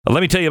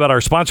Let me tell you about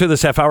our sponsor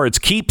this half hour. It's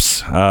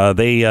Keeps.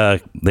 They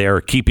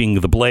are keeping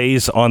the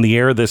blaze on the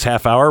air this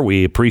half hour.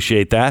 We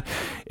appreciate that.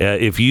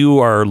 If you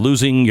are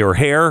losing your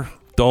hair,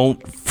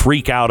 don't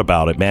freak out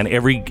about it, man.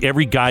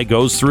 Every guy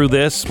goes through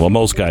this. Well,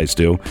 most guys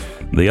do.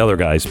 The other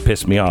guys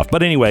piss me off.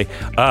 But anyway,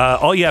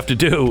 all you have to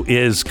do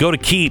is go to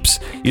Keeps.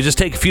 You just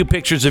take a few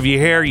pictures of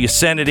your hair. You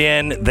send it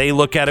in. They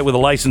look at it with a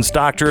licensed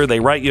doctor. They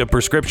write you a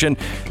prescription.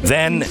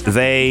 Then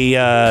they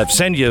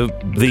send you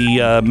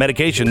the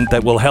medication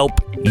that will help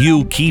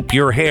you keep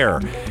your hair.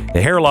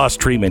 The hair loss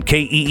treatment,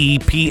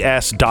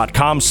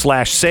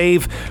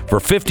 KEEPS.com/save for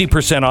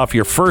 50% off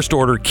your first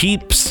order.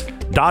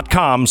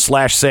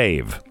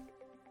 Keeps.com/save.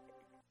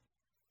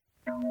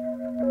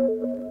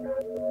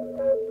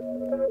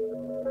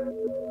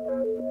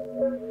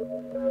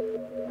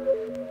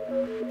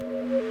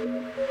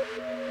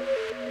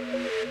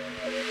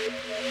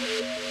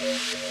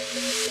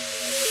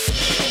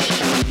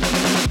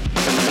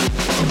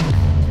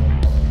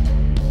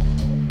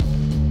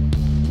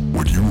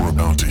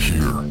 About to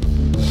hear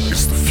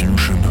is the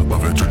fusion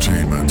of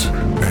entertainment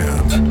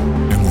and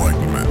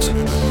enlightenment.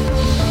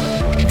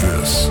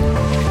 This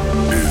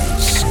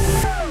is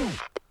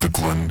the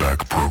Glenn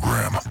Beck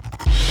Program.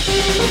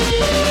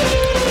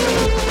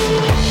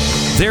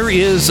 There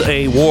is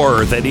a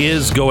war that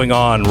is going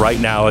on right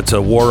now. It's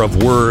a war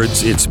of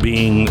words. It's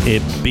being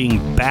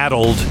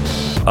battled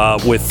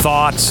with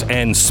thoughts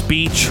and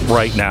speech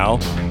right now.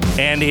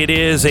 And it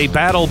is a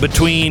battle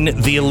between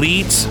the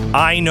elites.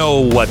 I know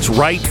what's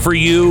right for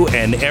you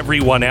and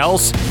everyone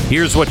else.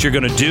 Here's what you're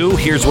going to do.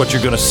 Here's what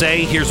you're going to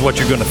say. Here's what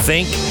you're going to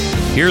think.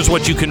 Here's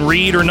what you can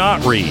read or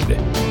not read.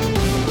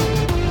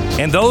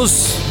 And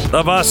those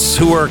of us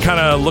who are kind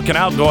of looking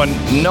out going,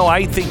 no,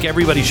 I think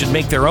everybody should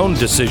make their own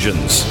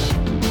decisions.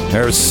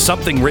 There's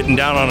something written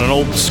down on an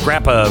old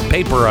scrap of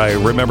paper, I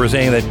remember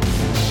saying that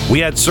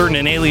we had certain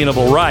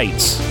inalienable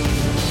rights.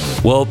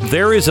 Well,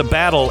 there is a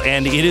battle,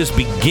 and it is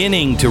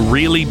beginning to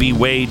really be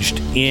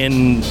waged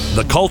in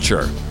the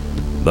culture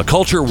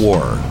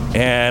war.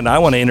 And I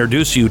want to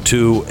introduce you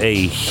to a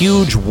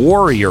huge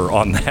warrior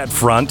on that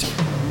front.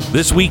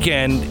 This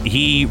weekend,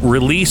 he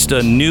released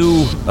a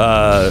new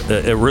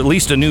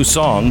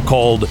song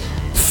called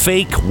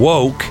Fake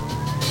Woke.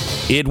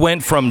 It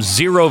went from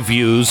 0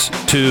 views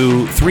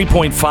to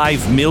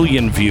 3.5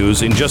 million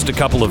views in just a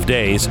couple of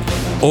days.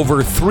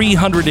 Over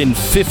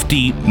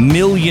 350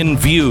 million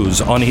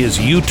views on his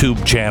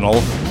YouTube channel.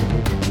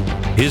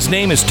 His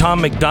name is Tom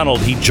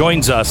McDonald. He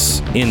joins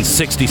us in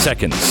 60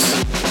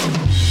 seconds.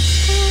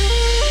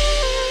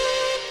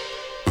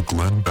 The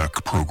Glenn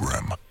Beck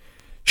Program.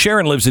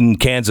 Sharon lives in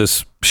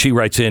Kansas. She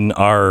writes in,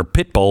 our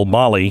pit bull,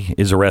 Molly,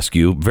 is a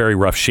rescue. Very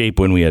rough shape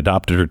when we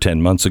adopted her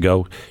 10 months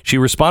ago. She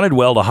responded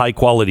well to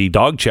high-quality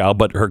dog chow,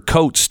 but her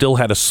coat still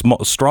had a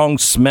strong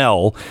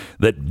smell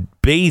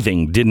that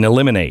bathing didn't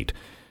eliminate.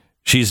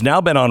 She's now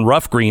been on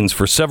Rough Greens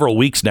for several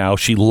weeks now.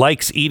 She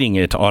likes eating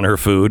it on her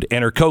food,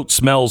 and her coat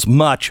smells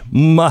much,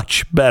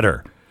 much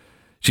better.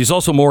 She's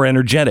also more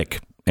energetic,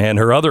 and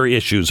her other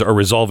issues are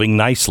resolving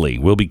nicely.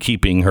 We'll be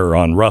keeping her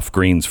on Rough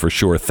Greens for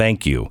sure.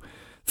 Thank you.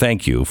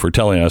 Thank you for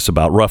telling us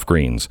about Rough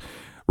Greens.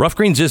 Rough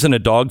Greens isn't a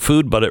dog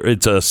food, but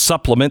it's a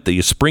supplement that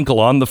you sprinkle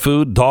on the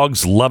food.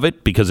 Dogs love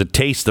it because it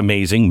tastes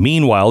amazing.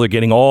 Meanwhile, they're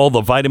getting all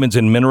the vitamins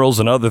and minerals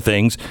and other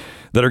things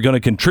that are going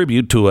to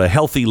contribute to a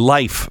healthy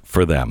life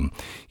for them.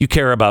 You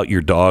care about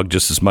your dog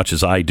just as much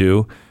as I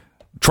do.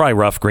 Try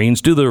Rough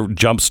Greens. Do the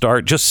jump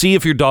start. Just see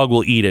if your dog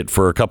will eat it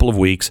for a couple of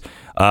weeks.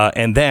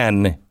 And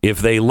then if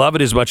they love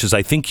it as much as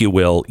I think you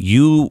will,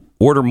 you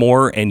order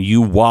more and you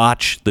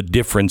watch the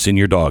difference in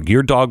your dog.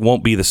 Your dog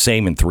won't be the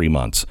same in 3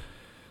 months. At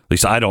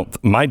least I don't.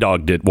 My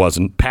dog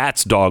wasn't.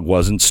 Pat's dog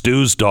wasn't.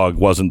 Stu's dog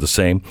wasn't the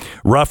same.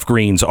 Rough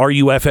Greens,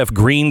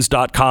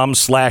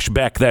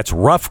 ruffgreens.com/Beck. That's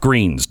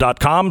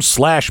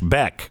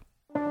ruffgreens.com/Beck.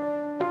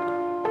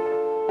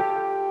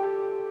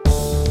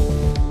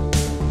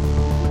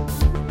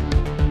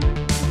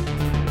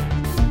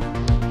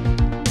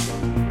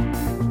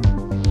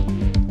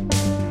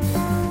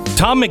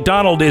 Tom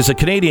McDonald is a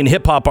Canadian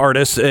hip-hop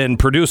artist and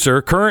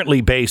producer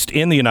currently based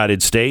in the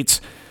United States.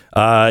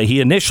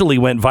 He initially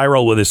went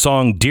viral with his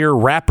song Dear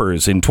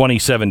Rappers in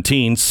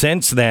 2017.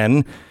 Since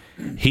then,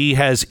 he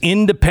has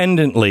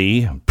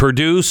independently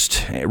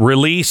produced,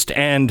 released,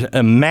 and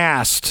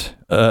amassed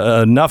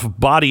enough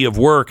body of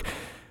work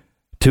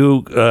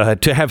to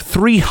have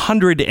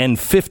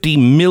 350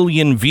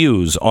 million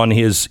views on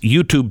his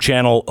YouTube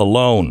channel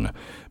alone.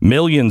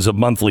 Millions of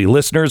monthly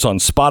listeners on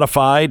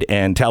Spotify,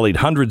 and tallied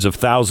hundreds of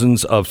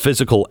thousands of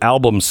physical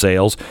album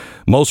sales.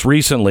 Most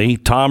recently,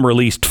 Tom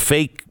released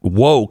Fake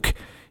Woke,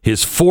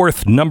 his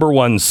 4th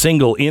 #1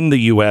 single in the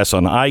U.S.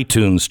 on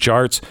iTunes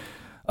charts.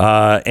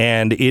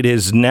 And it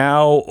is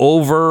now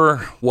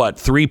over,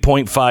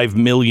 3.5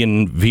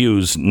 million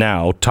views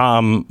now.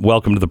 Tom,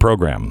 welcome to the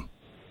program.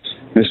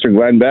 Mr.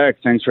 Glenn Beck,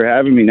 thanks for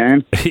having me,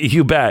 man.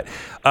 You bet.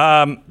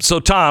 So,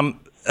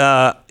 Tom,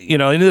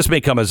 and this may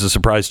come as a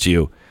surprise to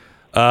you.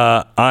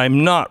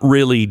 I'm not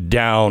really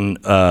down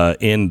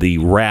in the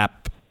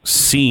rap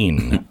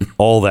seen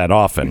all that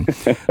often.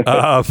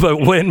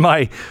 But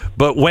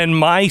when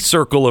my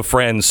circle of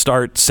friends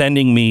start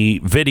sending me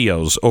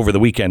videos over the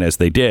weekend, as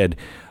they did,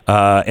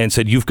 and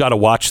said, you've got to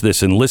watch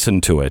this and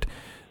listen to it,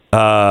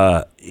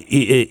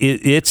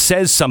 it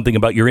says something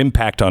about your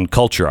impact on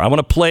culture. I want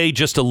to play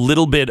just a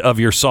little bit of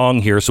your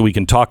song here so we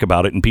can talk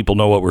about it and people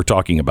know what we're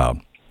talking about.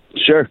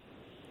 Sure.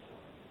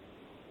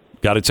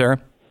 Got it, Sarah?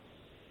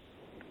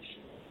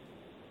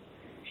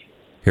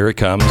 Here it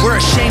comes. We're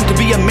ashamed to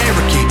be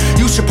American.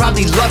 You should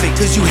probably love it,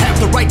 cause you have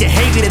the right to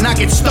hate it and not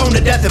get stoned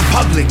to death in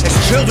public.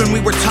 As children we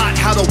were taught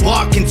how to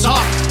walk and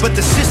talk, but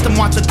the system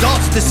wants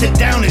adults to sit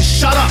down and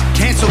shut up.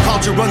 Cancel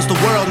culture runs the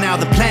world now,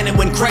 the planet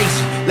went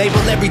crazy.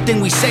 Label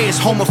everything we say as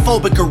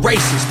homophobic or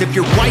racist. If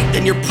you're white,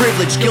 then you're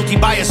privileged, guilty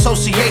by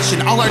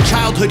association. All our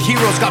childhood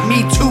heroes got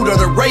Me Too'd or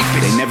they're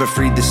rapists. They never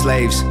freed the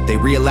slaves. They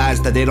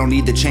realized that they don't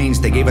need the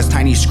chains. They gave us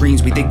tiny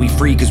screens, we think we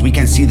free cause we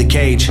can't see the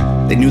cage.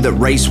 They knew that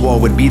race war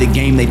would be the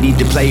game they'd need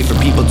to play. For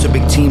people to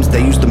big teams,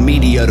 they use the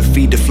media to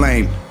feed the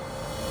flame.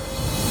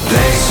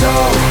 They so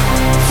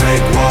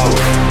fake woke.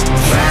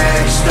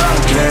 Facts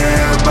don't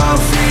care about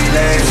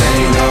feelings.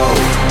 They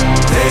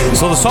know.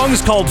 So the song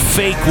is called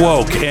Fake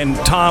Woke. And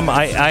Tom,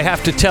 I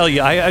have to tell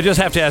you, I just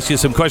have to ask you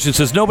some questions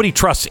because nobody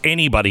trusts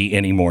anybody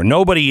anymore.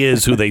 Nobody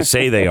is who they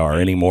say they are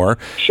anymore.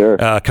 Sure.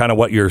 Kind of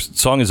what your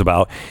song is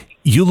about.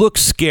 You look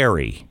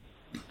scary.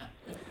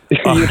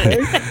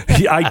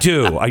 I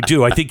do.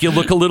 I think you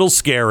look a little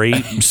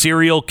scary.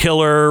 Serial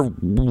killer,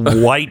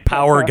 white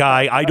power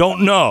guy. I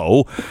don't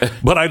know,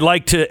 but I'd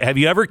like to. Have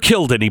you ever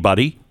killed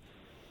anybody?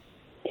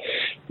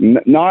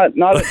 Not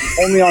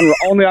only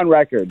on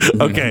record.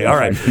 Okay, all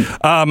right.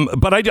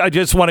 But I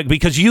just want to,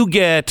 because you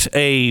get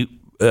a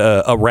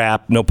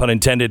rap, no pun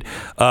intended,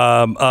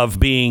 of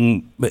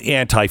being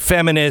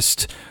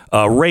anti-feminist,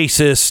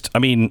 racist. I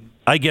mean,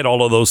 I get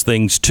all of those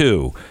things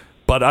too,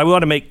 but I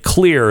want to make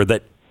clear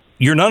that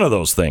you're none of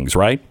those things,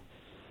 right?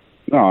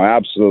 No,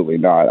 absolutely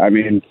not. I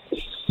mean,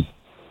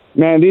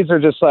 man, these are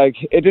just like,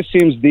 it just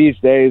seems these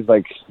days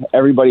like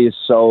everybody is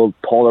so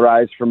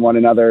polarized from one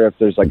another. If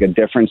there's like a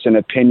difference in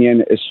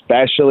opinion,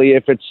 especially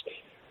if it's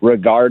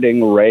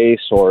regarding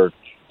race or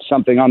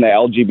something on the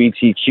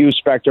LGBTQ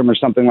spectrum or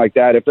something like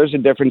that, if there's a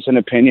difference in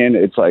opinion,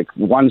 it's like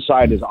one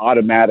side is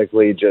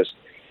automatically just,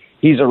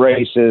 he's a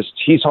racist,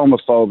 he's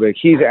homophobic,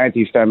 he's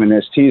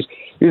anti-feminist, these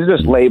are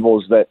just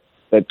labels that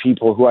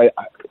people who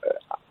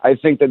I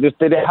think that if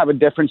they have a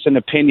difference in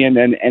opinion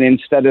and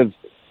instead of,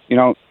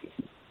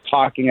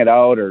 talking it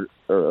out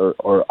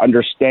or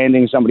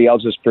understanding somebody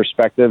else's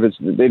perspective,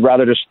 they'd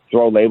rather just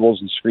throw labels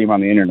and scream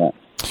on the internet.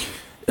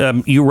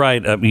 You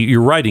write,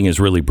 your writing is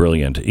really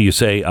brilliant. You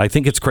say, I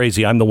think it's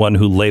crazy. I'm the one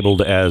who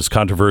labeled as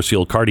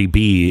controversial. Cardi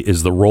B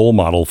is the role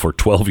model for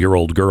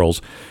 12-year-old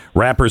girls.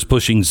 Rappers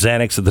pushing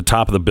Xanax at the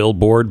top of the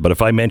billboard. But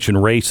if I mention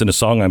race in a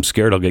song, I'm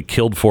scared I'll get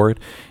killed for it.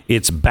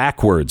 It's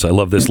backwards. I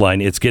love this line.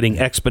 It's getting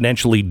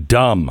exponentially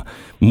dumb.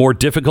 More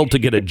difficult to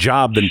get a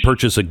job than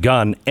purchase a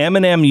gun.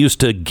 Eminem used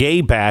to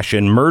gay bash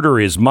and murder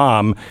his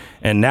mom.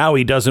 And now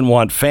he doesn't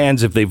want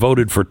fans if they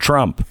voted for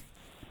Trump.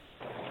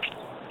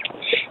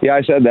 Yeah,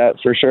 I said that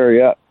for sure.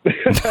 Yeah.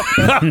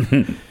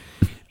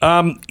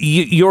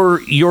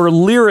 Your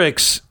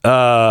lyrics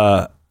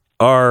are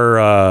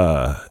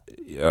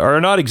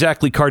not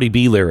exactly Cardi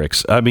B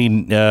lyrics. I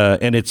mean,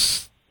 and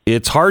it's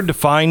hard to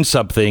find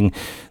something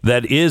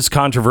that is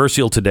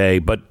controversial today.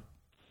 But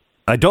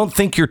I don't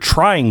think you're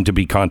trying to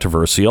be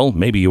controversial.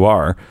 Maybe you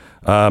are.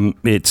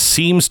 It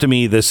seems to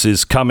me this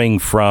is coming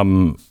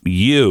from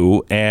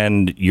you,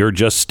 and you're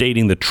just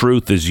stating the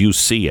truth as you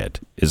see it.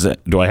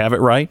 Do I have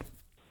it right?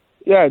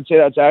 Yeah, I'd say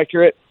that's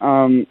accurate.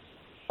 A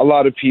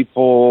lot of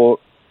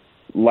people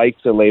like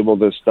to label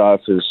this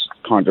stuff as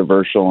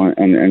controversial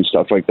and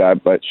stuff like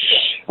that, but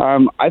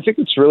I think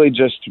it's really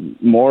just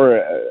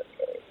more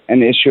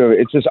an issue of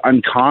it's just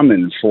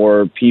uncommon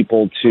for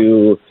people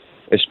to,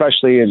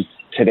 especially in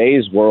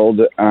today's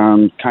world,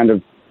 kind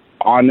of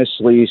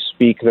honestly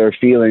speak their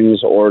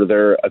feelings or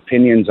their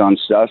opinions on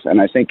stuff, and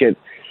I think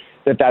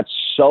that's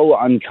so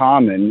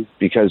uncommon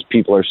because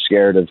people are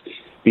scared of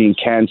being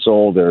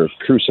canceled or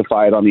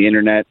crucified on the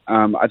internet.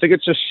 I think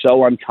it's just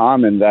so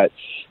uncommon that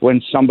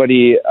when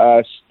somebody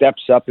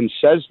steps up and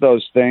says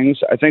those things,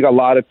 I think a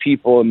lot of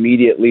people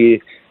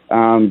immediately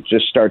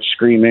just start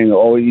screaming,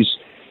 oh, he's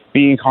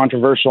being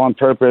controversial on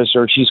purpose,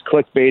 or she's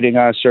clickbaiting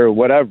us, or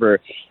whatever.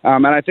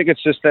 And I think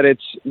it's just that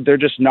they're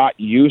just not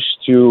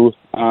used to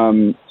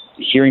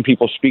hearing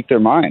people speak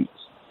their minds.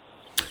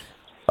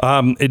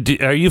 Are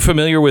you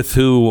familiar with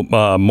who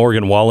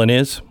Morgan Wallen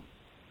is,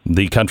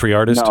 the country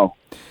artist? No.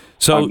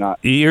 So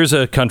here's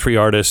a country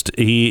artist.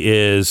 He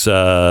is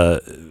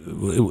iTunes.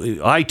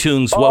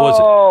 What was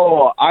it?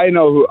 Oh, I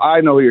know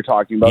who you're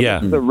talking about. Yeah.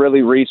 This is a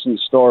really recent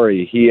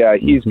story.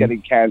 He's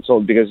getting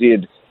canceled because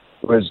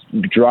was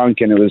drunk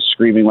and it was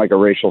screaming like a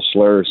racial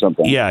slur or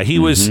something. Yeah, he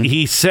was.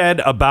 He said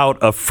about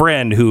a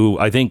friend who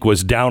I think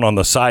was down on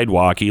the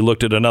sidewalk. He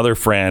looked at another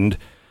friend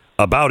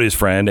about his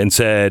friend and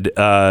said,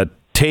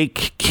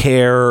 "Take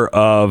care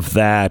of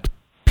that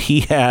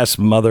p-ass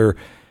mother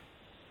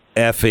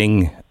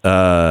effing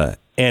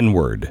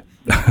N-word.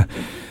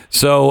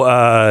 So,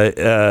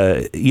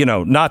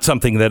 not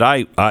something that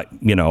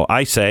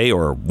I say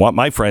or want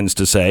my friends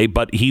to say,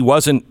 but he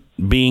wasn't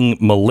being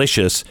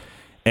malicious.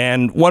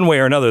 And one way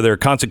or another, there are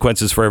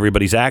consequences for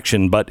everybody's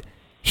action. But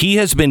he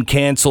has been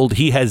canceled.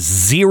 He has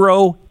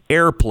zero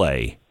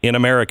airplay in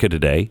America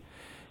today.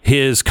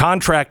 His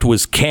contract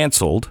was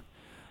canceled.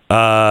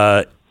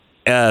 Spotify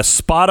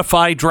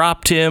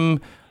dropped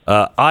him.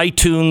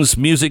 iTunes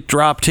Music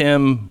dropped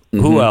him. Mm-hmm.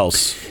 Who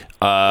else?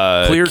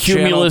 Clear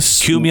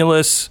Cumulus,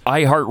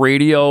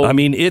 iHeartRadio. I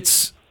mean,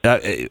 it's.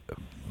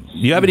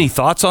 You have any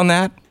thoughts on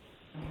that?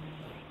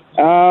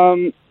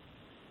 I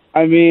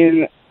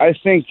mean, I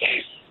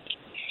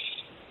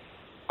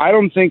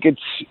don't think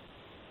it's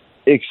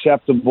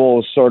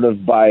acceptable, sort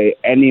of by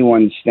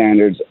anyone's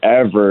standards,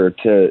 ever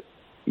to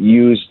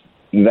use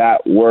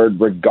that word,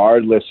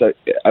 regardless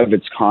of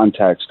its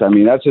context. I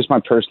mean, that's just my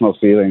personal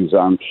feelings.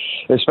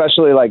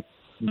 Especially like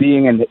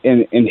being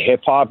in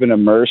hip hop and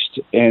immersed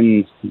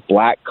in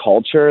black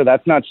culture.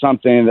 That's not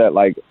something that,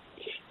 like,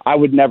 I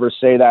would never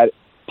say that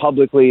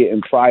publicly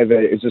in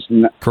private. It's just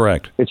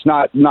correct. It's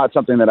not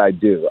something that I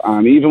do.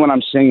 Even when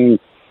I'm singing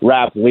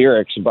rap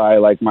lyrics by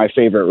like my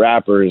favorite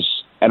rappers,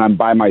 and I'm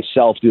by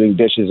myself doing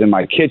dishes in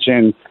my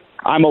kitchen,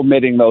 I'm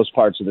omitting those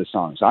parts of the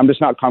songs. I'm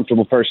just not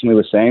comfortable personally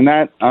with saying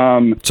that.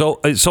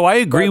 So I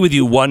agree with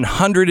you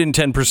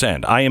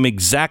 110%. I am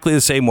exactly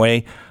the same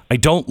way. I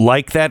don't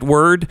like that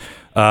word.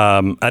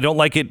 I don't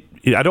like it.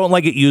 I don't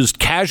like it used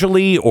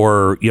casually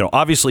or,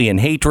 obviously in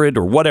hatred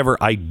or whatever.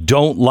 I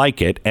don't like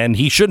it, and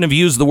he shouldn't have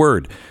used the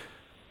word.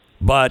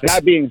 But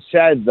that being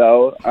said,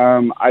 though,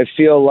 I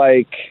feel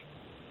like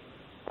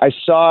I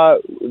saw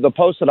the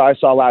post that I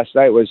saw last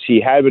night was he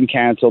had been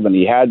canceled and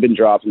he had been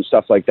dropped and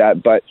stuff like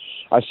that. But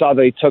I saw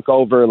they took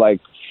over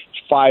like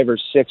 5 or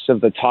 6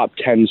 of the top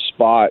 10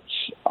 spots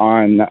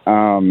on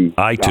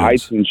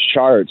iTunes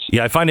charts.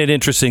 Yeah, I find it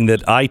interesting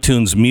that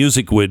iTunes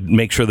Music would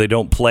make sure they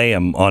don't play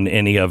him on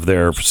any of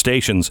their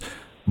stations,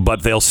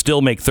 but they'll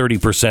still make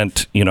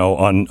 30%,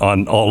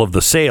 on all of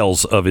the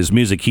sales of his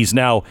music. He's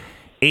now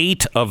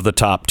 8 of the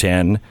top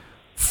 10,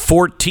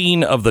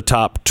 14 of the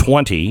top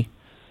 20.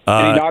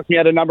 Did he knock me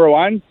out of number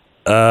 1?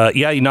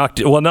 Yeah, he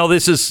knocked. Well, no,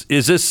 is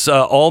this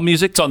all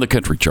music? It's on the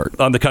country chart.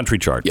 On the country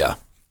chart. Yeah.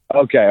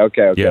 Okay.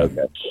 Yeah.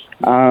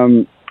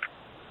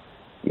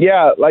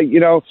 Yeah, like,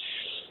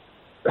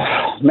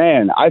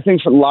 man, I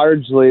think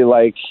largely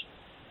like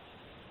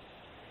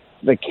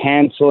the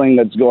canceling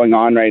that's going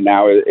on right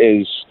now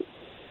is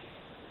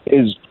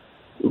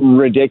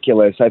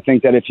ridiculous. I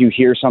think that if you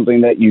hear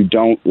something that you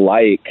don't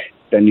like,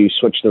 then you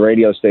switch the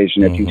radio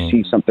station. If you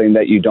see something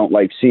that you don't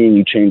like seeing,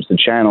 you change the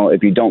channel.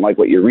 If you don't like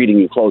what you're reading,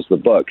 you close the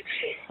book.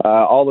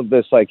 All of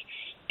this, like,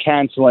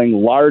 canceling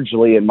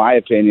largely, in my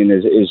opinion,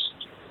 is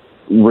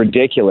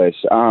ridiculous.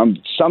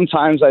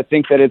 Sometimes I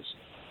think that it's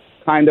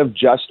kind of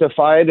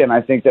justified, and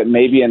I think that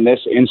maybe in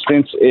this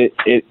instance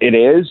it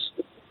is.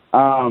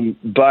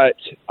 But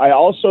I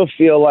also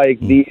feel like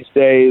these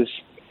days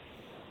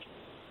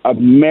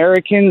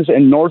Americans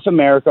in North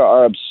America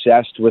are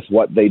obsessed with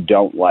what they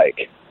don't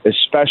like,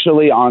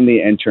 especially on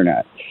the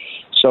internet.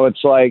 So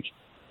it's like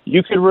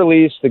you could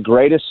release the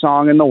greatest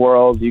song in the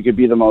world, you could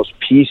be the most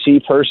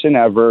PC person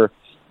ever,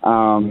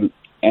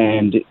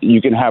 and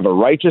you can have a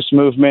righteous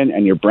movement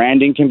and your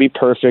branding can be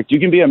perfect. You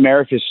can be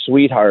America's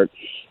sweetheart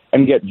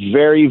and get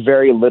very,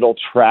 very little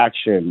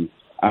traction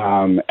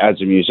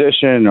as a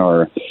musician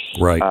or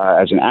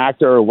as an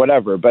actor or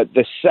whatever. But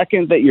the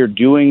second that you're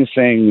doing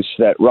things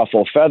that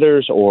ruffle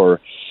feathers or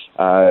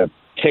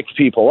tick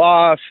people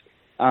off,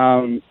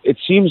 it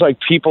seems like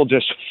people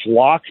just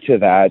flock to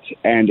that.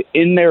 And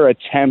in their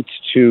attempt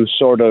to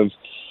sort of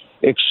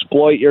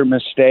exploit your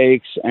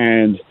mistakes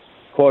and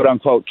quote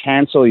unquote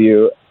cancel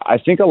you, I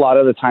think a lot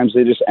of the times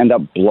they just end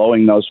up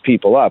blowing those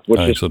people up, which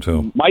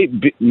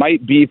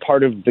might be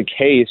part of the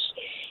case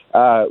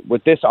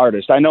with this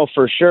artist. I know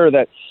for sure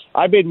that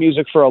I made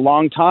music for a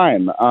long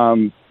time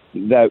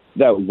that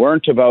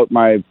weren't about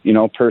my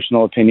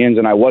personal opinions,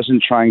 and I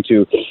wasn't trying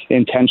to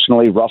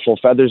intentionally ruffle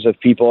feathers of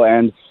people.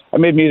 And I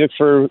made music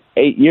for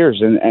 8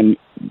 years and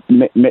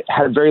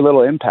had very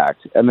little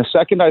impact. And the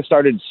second I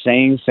started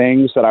saying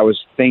things that I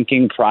was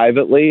thinking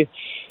privately,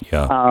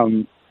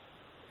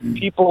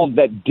 people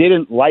that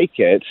didn't like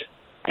it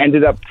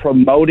ended up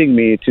promoting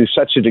me to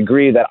such a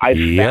degree that I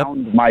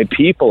found my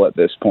people at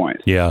this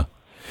point. Yeah.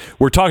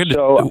 We're talking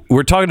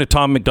to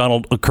Tom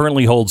McDonald, who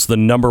currently holds the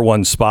number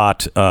 1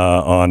 spot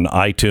on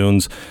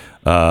iTunes.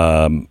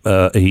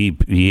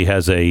 He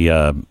has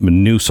a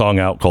new song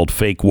out called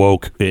Fake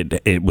Woke.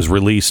 It was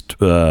released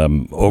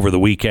over the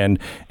weekend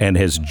and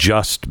has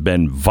just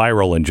been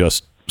viral and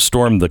just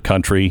stormed the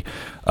country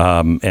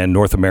and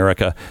North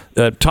America.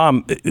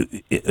 Tom,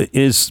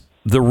 is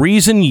the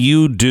reason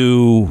you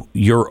do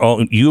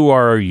you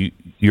are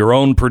your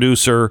own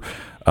producer,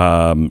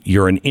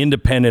 you're an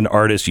independent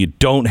artist, you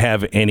don't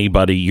have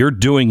anybody, you're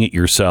doing it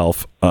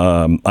yourself.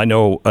 I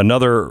know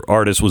another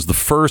artist was the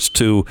first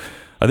to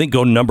I think,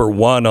 go number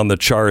one on the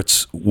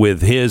charts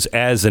with his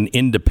as an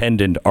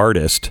independent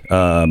artist.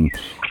 And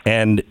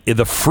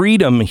the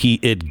freedom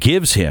it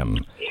gives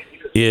him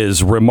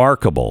is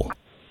remarkable.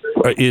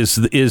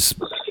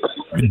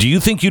 Do you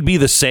think you'd be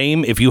the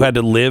same if you had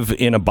to live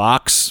in a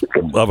box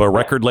of a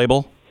record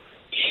label?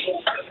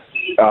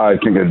 I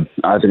think it'd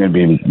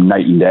be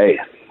night and day.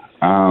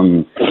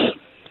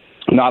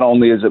 Not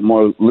only is it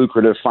more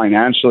lucrative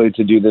financially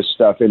to do this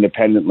stuff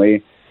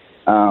independently,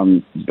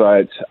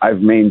 but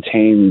I've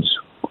maintained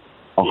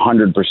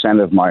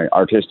 100% of my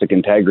artistic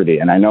integrity.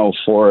 And I know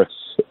for,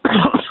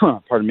 I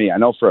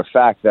know for a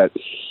fact that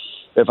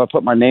if I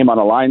put my name on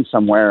a line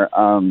somewhere,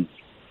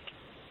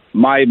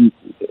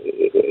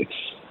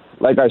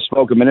 like I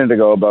spoke a minute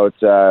ago about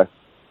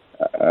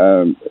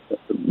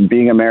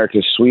being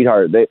America's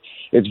sweetheart,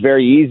 it's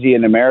very easy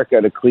in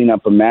America to clean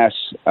up a mess.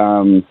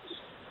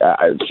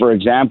 For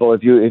example,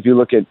 if you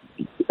look at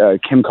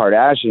Kim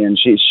Kardashian,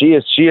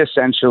 she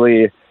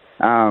essentially,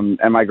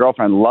 and my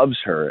girlfriend loves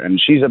her,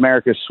 and she's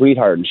America's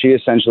sweetheart, and she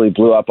essentially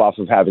blew up off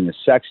of having a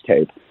sex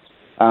tape,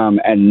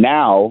 and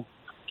now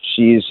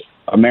she's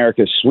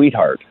America's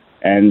sweetheart.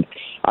 And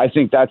I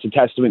think that's a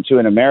testament to,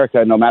 in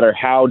America, no matter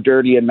how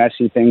dirty and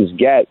messy things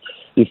get,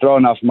 you throw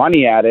enough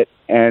money at it,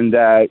 and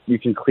you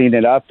can clean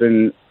it up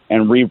and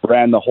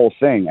rebrand the whole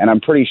thing. And I'm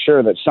pretty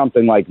sure that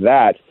something like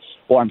that,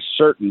 well, I'm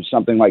certain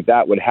something like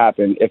that would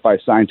happen if I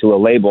signed to a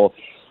label.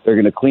 They're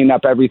going to clean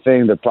up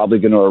everything. They're probably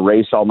going to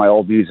erase all my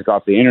old music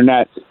off the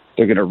internet.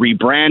 They're going to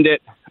rebrand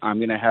it. I'm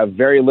going to have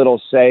very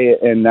little say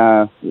in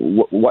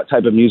what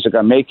type of music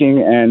I'm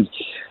making, and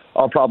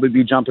I'll probably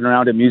be jumping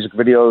around in music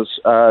videos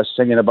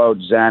singing about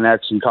Xanax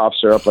and cough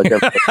syrup like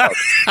everybody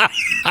else.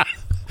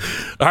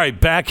 All right,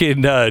 back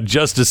in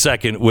just a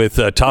second with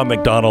Tom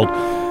McDonald.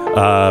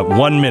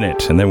 1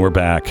 minute, and then we're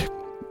back.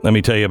 Let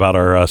me tell you about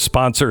our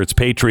sponsor. It's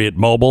Patriot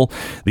Mobile.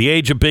 The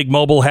age of big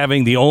mobile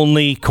having the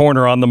only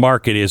corner on the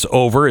market is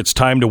over. It's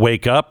time to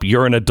wake up.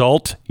 You're an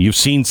adult. You've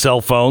seen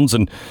cell phones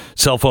and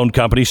cell phone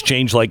companies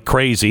change like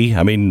crazy.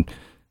 I mean,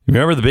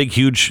 remember the big,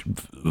 huge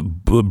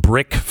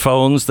brick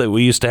phones that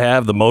we used to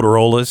have, the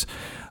Motorola's?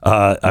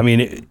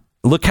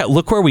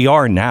 Look where we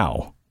are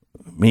now.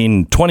 I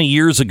mean, 20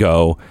 years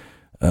ago,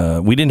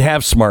 we didn't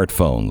have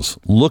smartphones.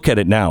 Look at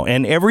it now.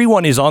 And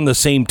everyone is on the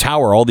same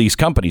tower, all these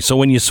companies. So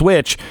when you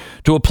switch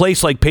to a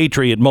place like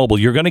Patriot Mobile,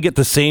 you're going to get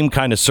the same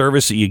kind of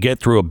service that you get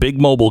through a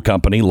big mobile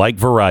company like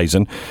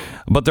Verizon.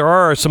 But there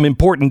are some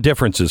important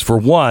differences. For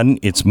one,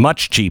 it's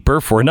much cheaper.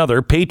 For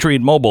another,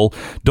 Patriot Mobile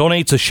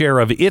donates a share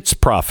of its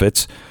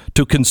profits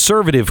to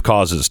conservative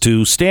causes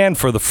to stand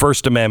for the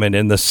First Amendment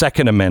and the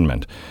Second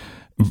Amendment.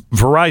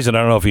 Verizon, I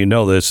don't know if you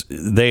know this,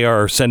 they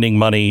are sending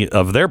money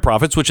of their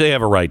profits, which they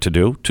have a right to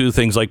do, to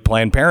things like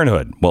Planned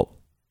Parenthood. Well,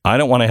 I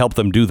don't want to help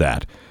them do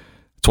that.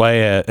 That's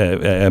why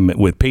I'm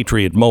with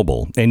Patriot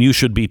Mobile, and you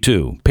should be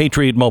too.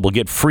 Patriot Mobile,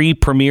 get free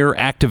Premier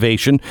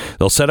activation.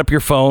 They'll set up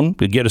your phone.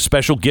 You get a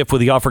special gift with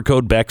the offer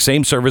code Beck.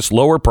 Same service,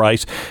 lower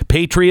price.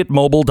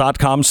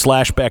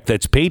 PatriotMobile.com/Beck.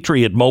 That's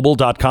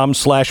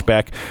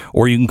PatriotMobile.com/Beck,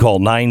 or you can call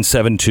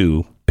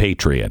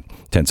 972-PATRIOT.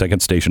 10-second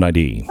station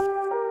ID.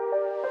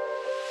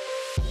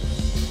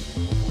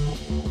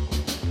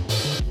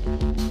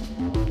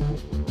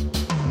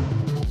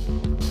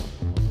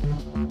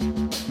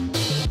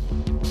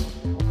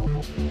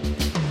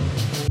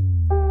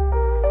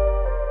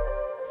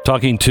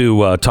 Talking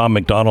to Tom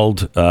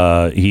McDonald,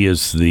 he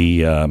is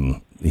the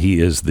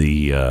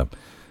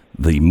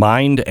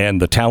mind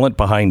and the talent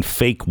behind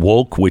Fake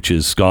Woke, which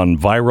has gone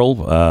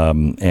viral,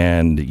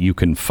 and you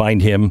can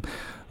find him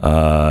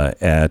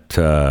at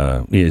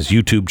his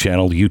YouTube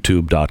channel,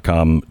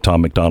 youtube.com,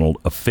 Tom McDonald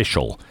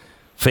Official.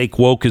 Fake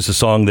Woke is a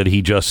song that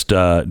he just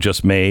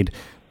made.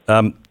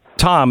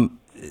 Tom,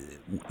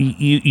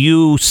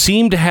 you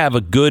seem to have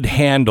a good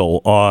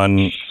handle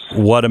on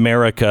what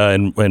America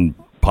and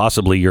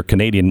possibly you're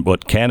Canadian,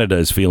 what Canada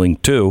is feeling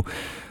too.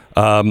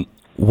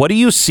 What do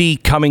you see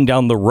coming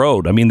down the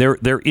road? I mean,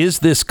 there is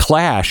this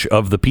clash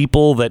of the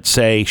people that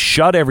say,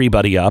 shut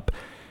everybody up,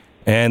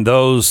 and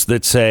those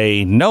that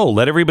say, no,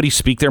 let everybody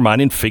speak their mind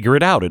and figure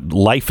it out.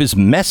 Life is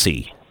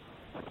messy.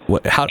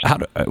 How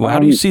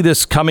do you see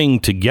this coming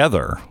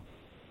together?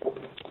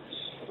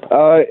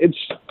 It's,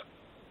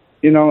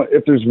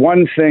 if there's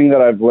one thing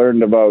that I've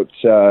learned about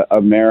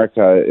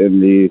America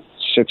in the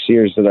 6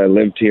 years that I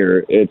lived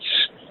here, it's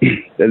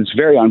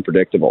very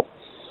unpredictable.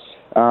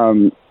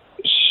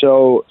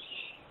 So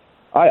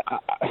I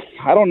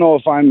don't know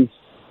if I'm,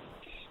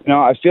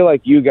 I feel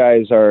like you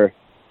guys are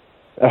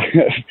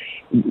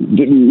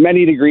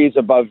many degrees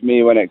above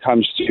me when it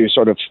comes to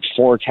sort of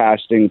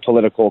forecasting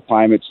political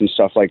climates and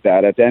stuff like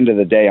that. At the end of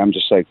the day, I'm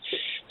just like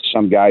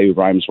some guy who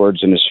rhymes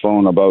words in his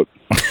phone about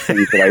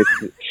things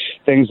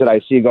that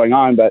I see going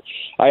on. But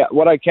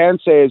what I can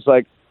say is,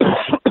 like,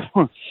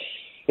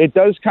 it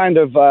does kind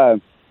of,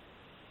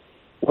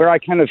 where I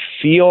kind of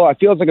feel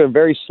it's like a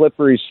very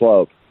slippery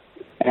slope.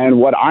 And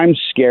what I'm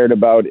scared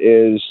about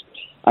is,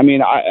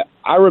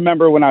 I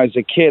remember when I was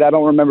a kid, I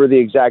don't remember the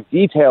exact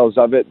details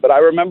of it, but I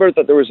remember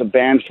that there was a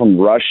band from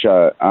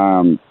Russia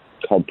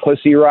called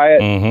Pussy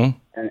Riot.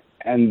 Mm-hmm.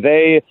 and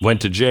they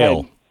went to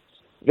jail.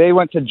 They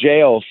went to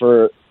jail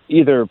for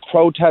either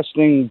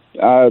protesting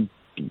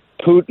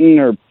Putin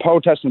or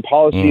protesting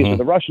policies of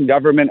the Russian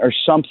government or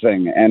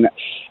something. And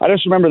I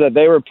just remember that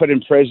they were put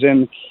in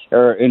prison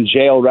or in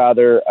jail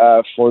rather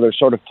for their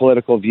sort of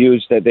political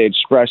views that they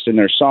expressed in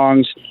their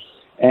songs.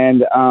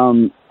 And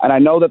I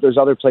know that there's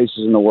other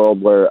places in the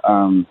world where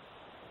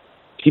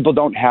people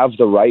don't have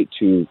the right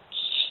to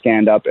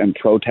stand up and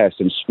protest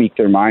and speak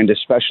their mind,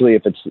 especially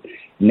if it's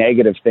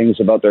negative things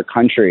about their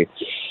country.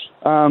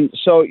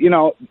 So, you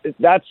know,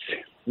 that's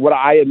what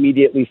I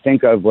immediately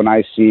think of when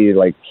I see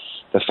like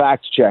the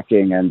fact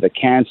checking and the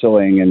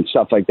canceling and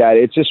stuff like that.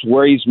 It just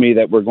worries me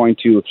that we're going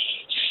to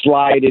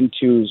slide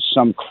into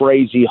some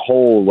crazy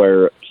hole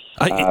where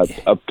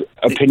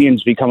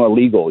opinions become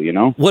illegal, you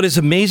know? What is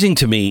amazing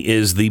to me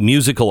is the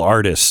musical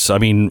artists. I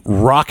mean,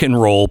 rock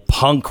and roll,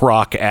 punk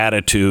rock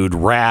attitude,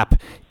 rap,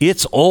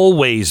 it's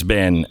always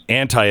been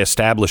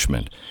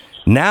anti-establishment.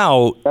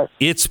 Now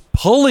it's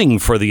pulling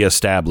for the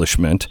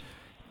establishment,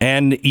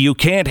 and you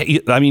can't,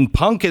 I mean,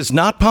 punk is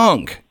not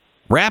punk.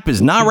 Rap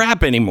is not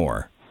rap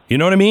anymore. You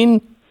know what I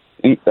mean?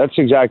 That's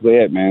exactly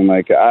it, man.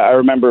 Like, I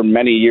remember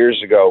many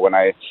years ago when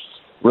I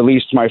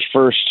released my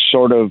first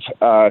sort of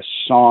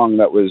song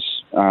that was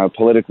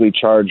politically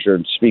charged or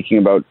speaking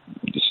about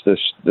the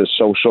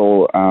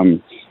social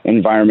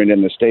environment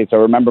in the States. I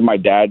remember my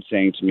dad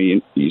saying to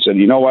me, he said,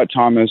 "You know what,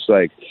 Thomas,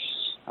 like,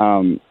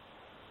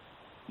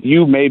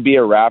 you may be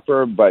a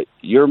rapper, but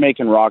you're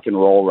making rock and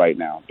roll right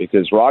now,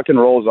 because rock and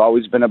roll has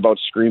always been about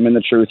screaming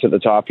the truth at the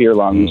top of your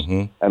lungs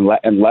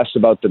and less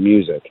about the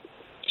music.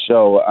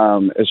 So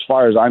as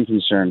far as I'm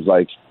concerned,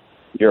 like,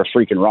 you're a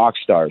freaking rock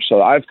star."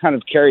 So I've kind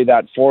of carried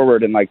that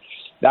forward, and like,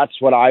 that's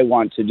what I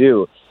want to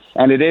do.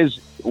 And it is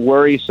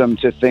worrisome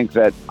to think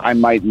that I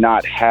might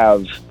not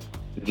have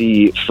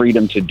the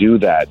freedom to do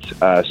that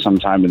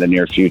sometime in the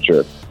near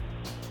future.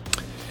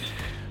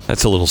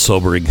 That's a little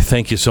sobering.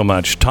 Thank you so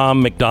much.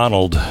 Tom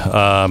McDonald.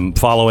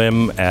 Follow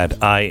him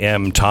at I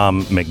am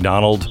Tom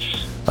McDonald.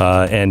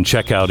 And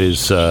check out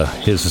his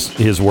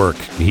work.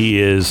 He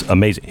is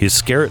amazing.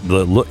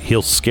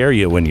 He'll scare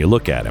you when you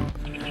look at him.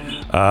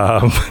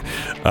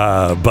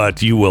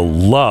 But you will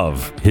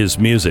love his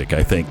music,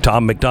 I think.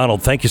 Tom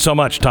McDonald, thank you so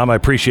much, Tom. I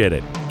appreciate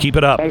it. Keep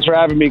it up. Thanks for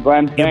having me,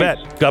 Glenn. You bet.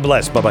 God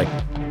bless. Bye-bye.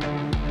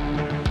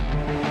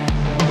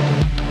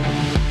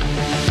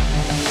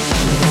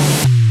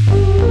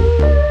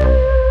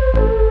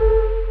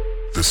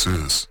 This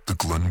is the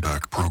Glenn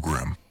Beck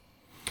Program.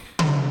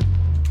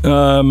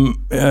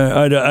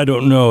 I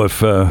don't know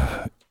if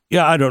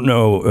I don't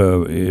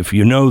know if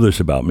you know this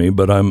about me,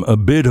 but I'm a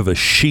bit of a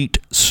sheet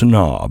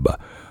snob.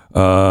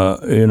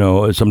 You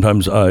know,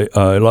 sometimes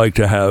I like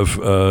to have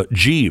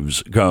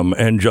Jeeves come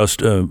and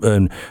just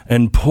and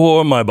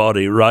pour my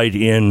body right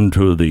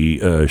into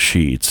the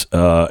sheets,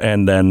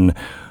 and then,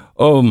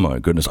 oh my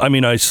goodness, I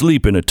mean, I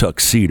sleep in a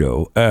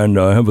tuxedo, and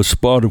I have a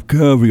spot of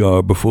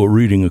caviar before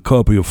reading a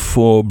copy of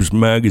Forbes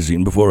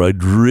magazine before I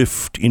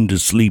drift into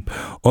sleep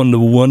on the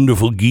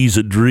wonderful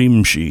Giza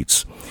Dream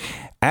Sheets.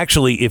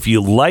 Actually, if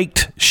you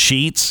liked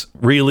sheets,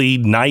 really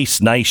nice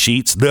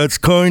sheets, that's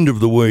kind of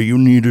the way you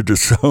needed to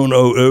sound.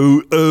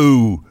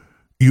 Oh,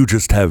 you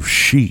just have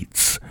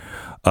sheets.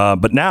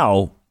 But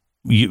now,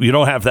 you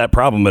don't have that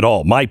problem at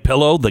all. My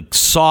Pillow, the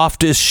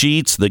softest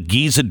sheets, the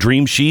Giza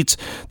Dream Sheets,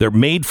 they're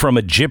made from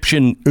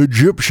Egyptian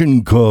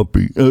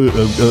cotton.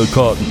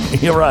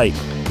 You're right.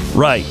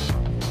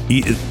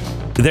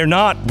 They're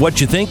not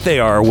what you think they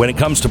are when it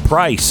comes to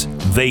price.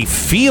 They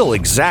feel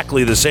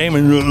exactly the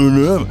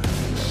same.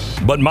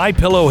 But My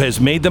Pillow has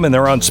made them, and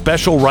they're on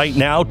special right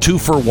now, 2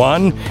 for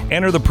 1.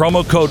 Enter the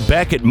promo code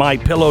Beck at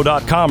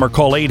mypillow.com or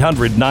call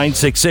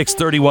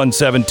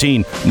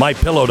 800-966-3117.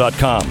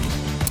 mypillow.com.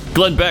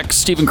 Glenn Beck,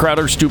 Stephen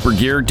Crowder, Stuper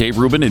Gear, Dave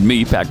Rubin, and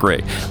me, Pat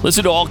Gray.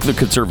 Listen to all the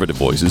conservative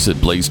voices at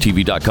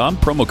blazetv.com.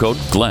 Promo code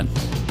Glenn.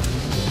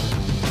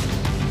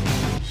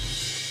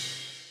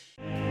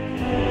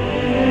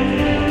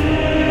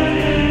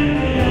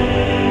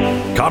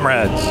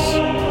 Comrades,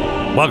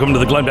 welcome to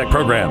the Glenn Beck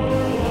program.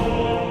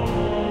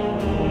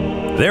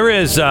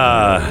 There's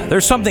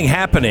something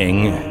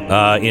happening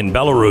in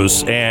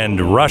Belarus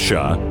and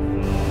Russia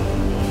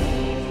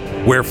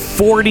where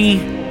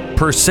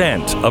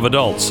 40% of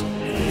adults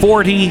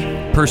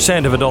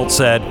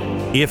said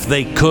if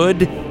they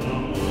could,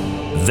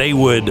 they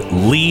would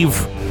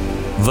leave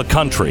the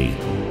country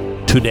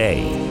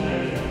today.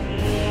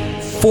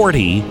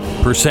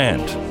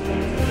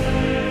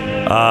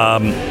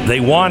 40%. They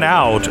want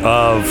out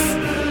of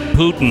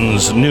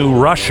Putin's new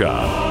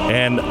Russia.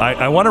 And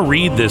I want to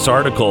read this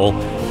article.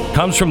 It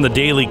comes from the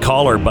Daily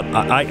Caller, but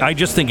I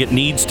just think it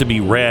needs to be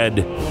read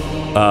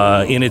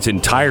in its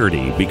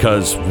entirety,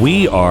 because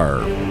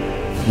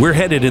we're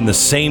headed in the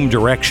same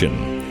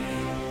direction.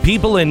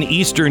 People in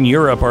Eastern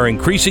Europe are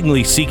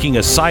increasingly seeking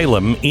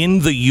asylum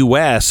in the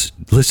U.S.,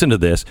 listen to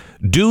this,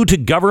 due to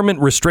government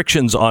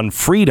restrictions on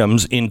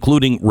freedoms,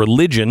 including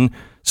religion,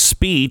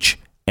 speech,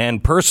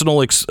 and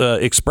personal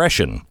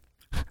expression.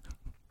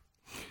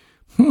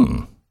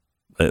 And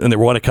they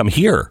want to come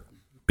here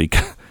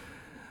because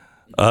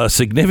A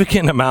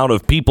significant amount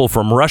of people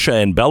from Russia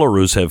and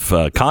Belarus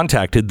have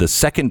contacted the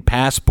Second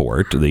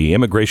Passport, the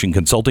immigration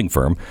consulting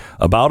firm,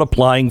 about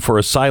applying for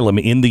asylum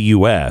in the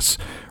U.S.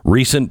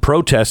 Recent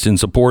protests in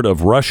support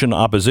of Russian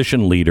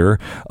opposition leader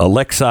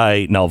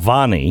Alexei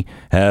Navalny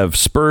have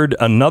spurred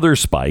another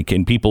spike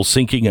in people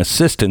seeking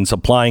assistance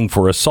applying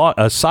for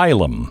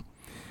asylum.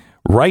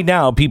 Right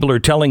now, people are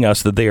telling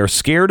us that they are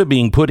scared of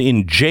being put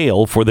in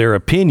jail for their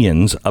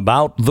opinions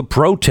about the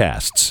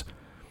protests.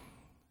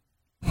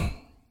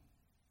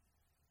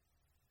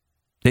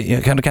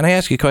 Can I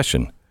ask you a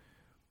question?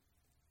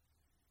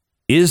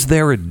 Is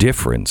there a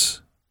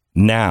difference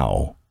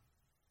now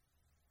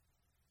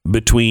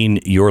between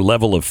your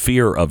level of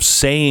fear of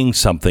saying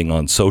something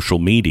on social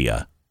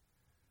media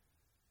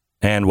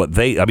and what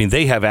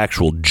they have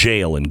actual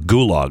jail and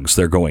gulags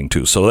they're going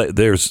to. So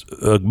there's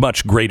a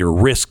much greater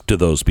risk to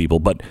those people.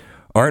 But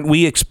aren't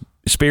we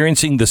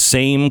experiencing the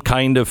same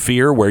kind of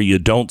fear where you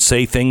don't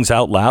say things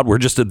out loud? We're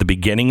just at the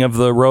beginning of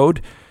the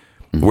road.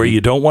 Mm-hmm. Where you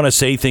don't want to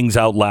say things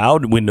out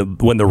loud. When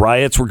the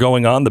riots were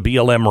going on, the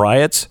BLM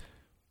riots,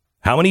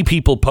 how many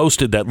people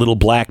posted that little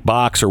black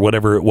box or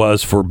whatever it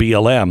was for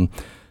BLM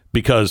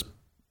because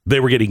they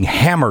were getting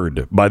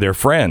hammered by their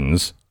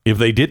friends if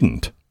they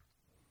didn't?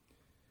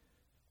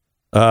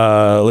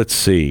 Let's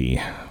see.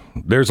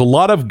 There's a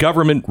lot of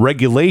government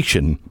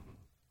regulation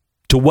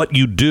to what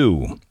you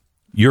do.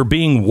 You're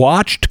being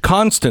watched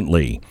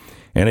constantly.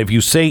 And if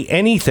you say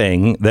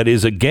anything that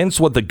is against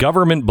what the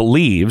government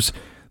believes,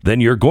 then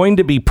you're going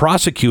to be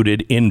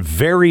prosecuted in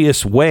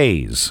various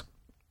ways.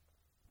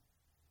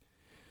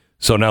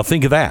 So now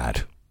think of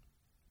that.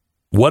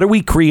 What are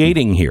we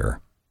creating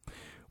here?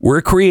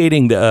 We're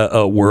creating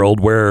a world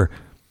where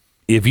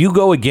if you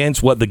go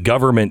against what the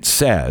government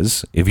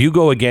says, if you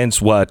go against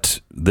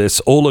what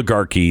this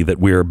oligarchy that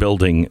we're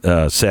building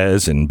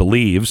says and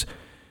believes,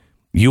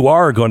 you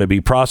are going to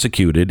be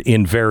prosecuted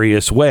in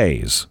various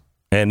ways.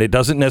 And it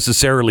doesn't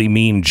necessarily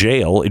mean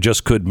jail. It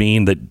just could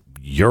mean that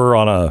you're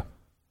on a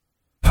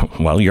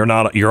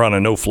you're on a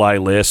no-fly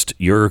list.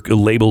 You're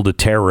labeled a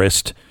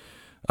terrorist.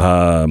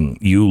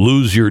 You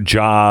lose your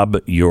job.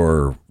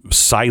 You're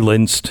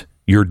silenced.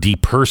 You're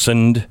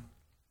depersoned.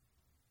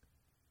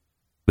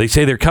 They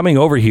say they're coming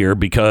over here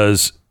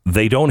because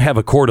they don't have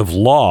a court of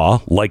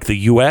law like the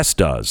U.S.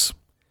 does.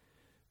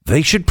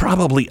 They should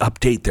probably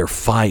update their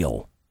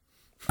file,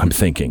 I'm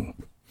thinking.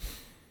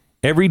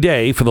 Every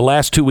day for the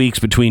last 2 weeks,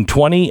 between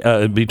 30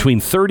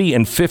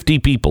 and 50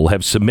 people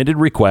have submitted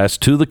requests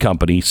to the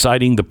company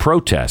citing the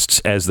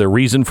protests as their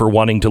reason for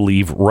wanting to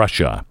leave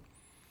Russia.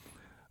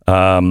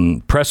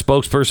 Press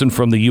spokesperson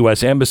from the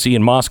U.S. Embassy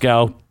in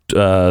Moscow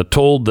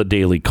told the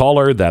Daily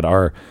Caller that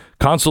our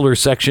consular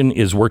section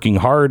is working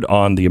hard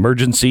on the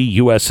emergency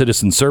U.S.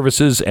 citizen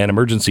services and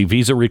emergency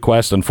visa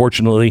requests.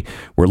 Unfortunately,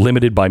 we're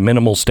limited by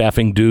minimal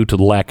staffing due to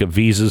the lack of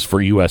visas for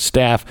U.S.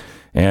 staff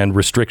and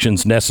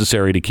restrictions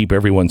necessary to keep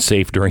everyone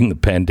safe during the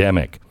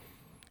pandemic.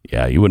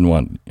 Yeah, you wouldn't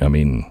want, you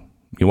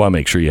want to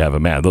make sure you have a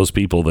man. Those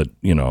people that,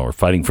 are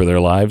fighting for their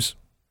lives,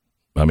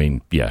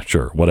 yeah,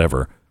 sure,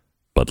 whatever.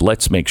 But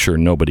let's make sure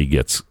nobody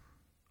gets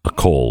a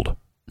cold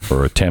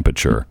or a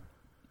temperature.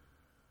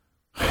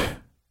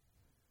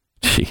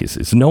 Jeez,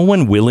 is no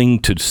one willing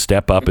to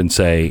step up and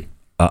say,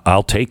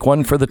 I'll take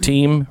one for the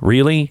team?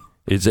 Really?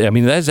 Is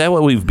that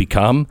what we've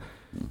become?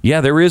 Yeah,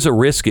 there is a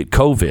risk at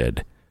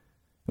COVID.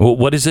 Well,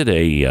 what is it,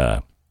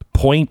 a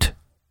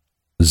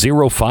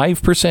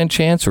 0.05%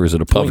 chance, or is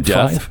it a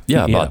 0.5?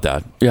 Yeah, about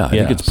that. Yeah, I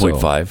think it's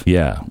 0.5. So,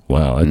 yeah,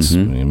 well, it's,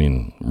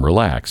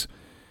 relax.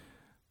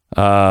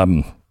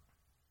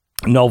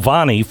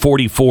 Navalny,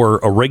 44,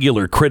 a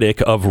regular critic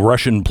of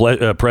Russian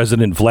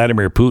President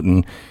Vladimir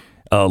Putin,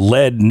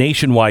 led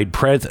nationwide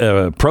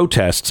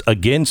protests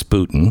against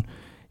Putin.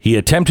 He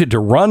attempted to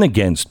run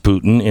against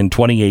Putin in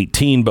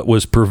 2018, but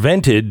was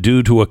prevented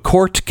due to a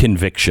court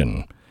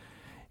conviction.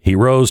 He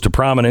rose to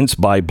prominence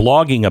by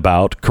blogging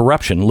about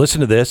corruption.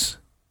 Listen to this.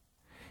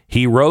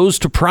 He rose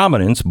to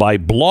prominence by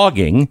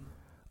blogging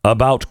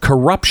about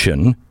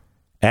corruption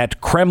at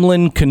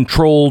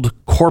Kremlin-controlled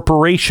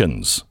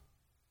corporations.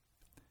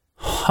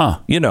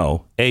 Huh.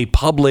 A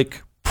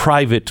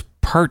public-private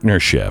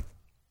partnership.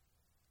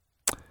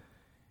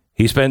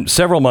 He spent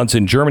several months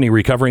in Germany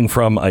recovering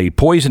from a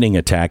poisoning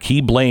attack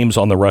he blames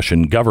on the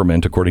Russian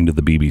government, according to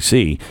the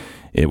BBC.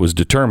 It was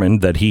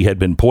determined that he had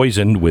been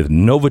poisoned with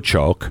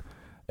Novichok,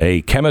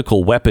 a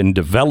chemical weapon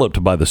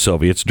developed by the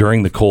Soviets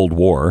during the Cold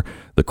War.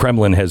 The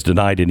Kremlin has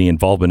denied any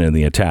involvement in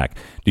the attack.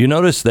 Do you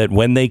notice that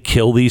when they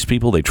kill these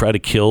people, they try to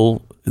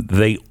kill,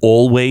 they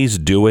always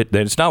do it?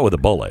 It's not with a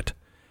bullet.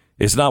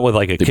 It's not with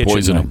like a kitchen.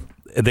 Poison them.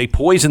 They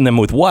poison them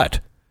with what?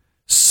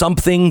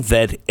 Something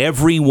that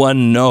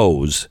everyone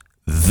knows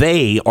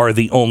they are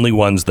the only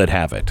ones that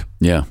have it.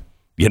 Yeah.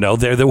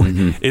 They're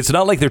the. It's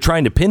not like they're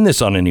trying to pin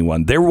this on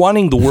anyone. They're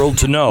wanting the world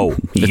to know.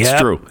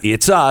 It's true.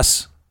 It's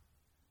us.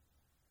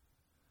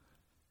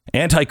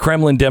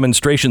 Anti-Kremlin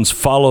demonstrations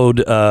followed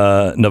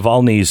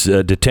Navalny's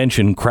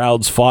detention.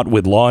 Crowds fought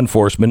with law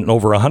enforcement, and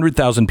over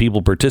 100,000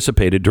 people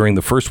participated during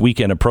the first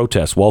weekend of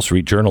protests, Wall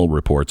Street Journal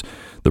reports.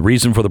 The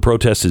reason for the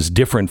protests is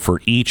different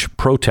for each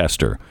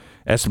protester.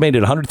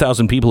 Estimated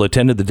 100,000 people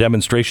attended the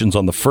demonstrations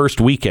on the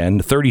first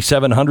weekend.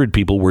 3,700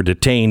 people were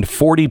detained.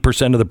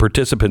 40% of the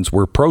participants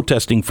were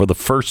protesting for the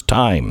first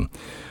time.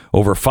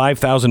 Over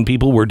 5,000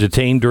 people were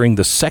detained during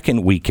the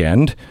second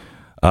weekend.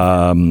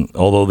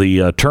 Although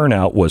the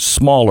turnout was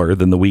smaller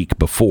than the week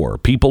before.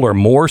 People are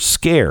more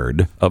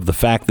scared of the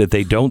fact that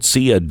they don't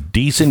see a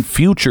decent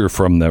future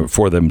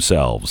for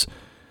themselves.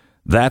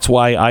 That's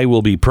why I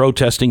will be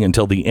protesting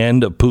until the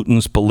end of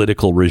Putin's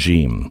political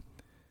regime.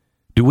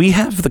 Do we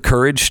have the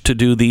courage to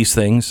do these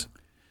things?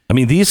 I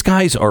mean, these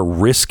guys are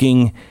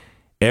risking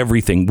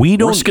everything.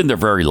 Risking their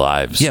very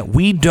lives. Yeah,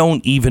 we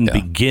don't even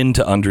begin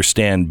to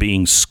understand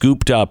being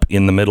scooped up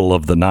in the middle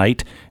of the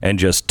night and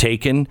just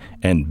taken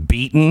and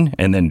beaten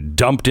and then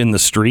dumped in the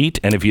street.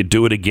 And if you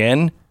do it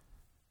again,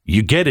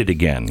 you get it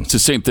again. It's the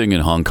same thing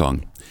in Hong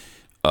Kong.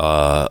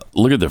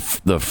 Look at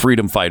the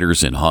freedom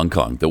fighters in Hong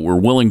Kong that were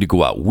willing to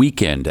go out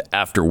weekend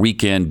after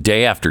weekend,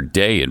 day after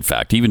day, in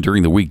fact, even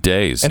during the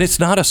weekdays. And it's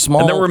not a small...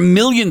 And there were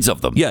millions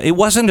of them. Yeah, it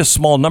wasn't a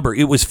small number.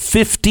 It was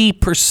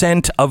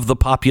 50% of the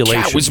population.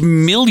 Yeah, it was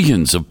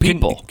millions of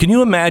people. Can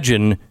you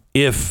imagine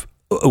if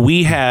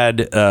we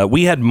had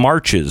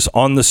marches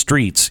on the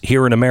streets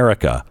here in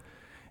America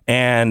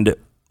and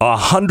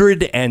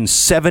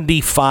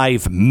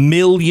 175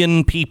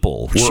 million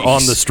people were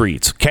on the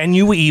streets? Can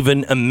you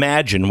even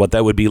imagine what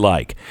that would be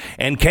like?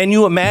 And can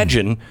you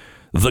imagine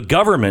the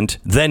government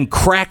then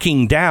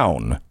cracking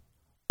down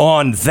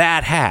on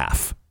that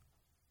half?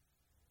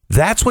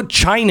 That's what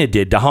China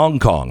did to Hong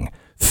Kong.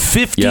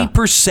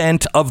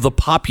 50% of the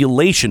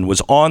population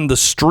was on the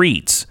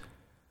streets.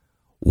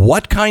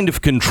 What kind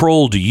of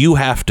control do you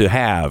have to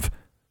have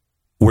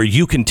where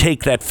you can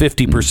take that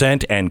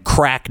 50% and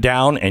crack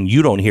down and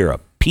you don't hear a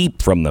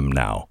peep from them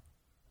now?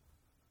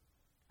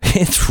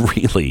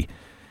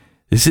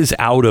 This is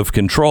out of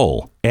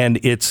control, and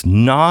it's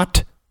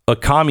not a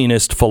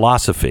communist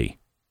philosophy.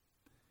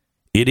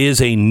 It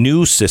is a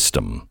new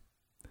system.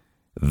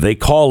 They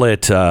call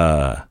it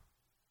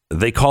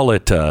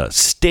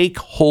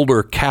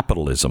stakeholder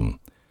capitalism,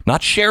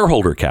 not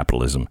shareholder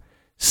capitalism,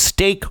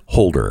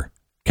 stakeholder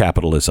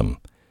capitalism,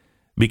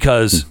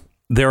 because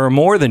there are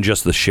more than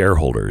just the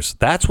shareholders.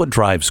 That's what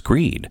drives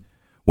greed.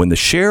 When the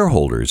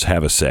shareholders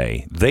have a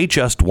say, they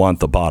just want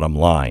the bottom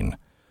line.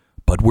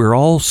 But we're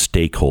all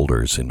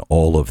stakeholders in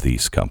all of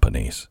these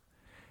companies.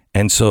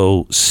 And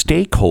so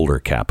stakeholder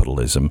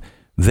capitalism,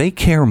 they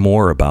care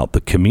more about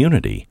the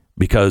community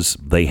because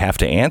they have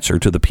to answer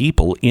to the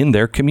people in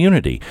their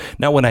community.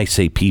 Now, when I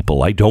say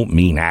people, I don't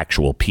mean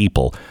actual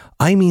people.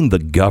 I mean the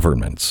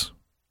governments.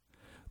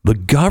 The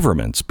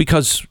governments,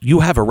 because you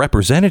have a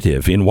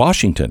representative in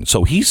Washington,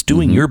 so he's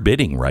doing your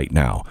bidding right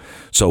now.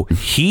 So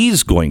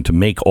he's going to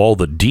make all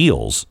the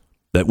deals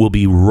that will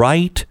be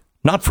right,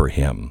 not for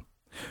him,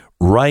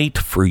 right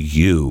for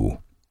you.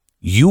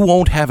 You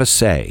won't have a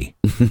say,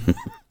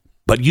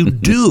 but you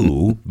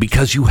do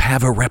because you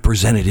have a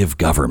representative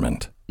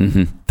government.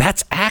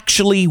 That's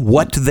actually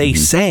what they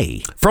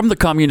say. From the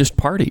Communist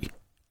Party.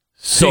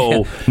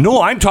 So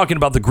no, I'm talking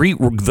about the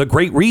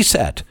Great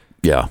Reset.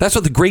 Yeah, that's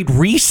what the Great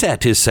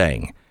Reset is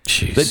saying.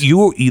 Jeez. That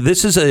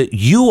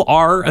you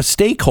are a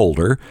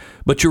stakeholder,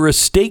 but you're a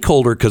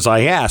stakeholder because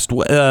I asked.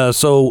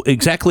 So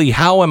exactly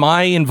how am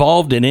I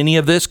involved in any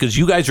of this? Because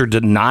you guys are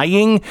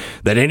denying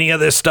that any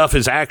of this stuff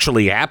is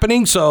actually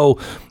happening. So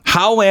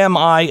how am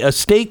I a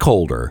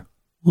stakeholder?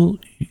 Well,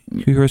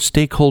 you're a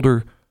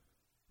stakeholder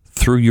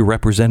through your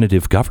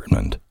representative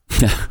government.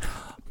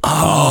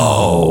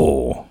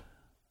 Oh,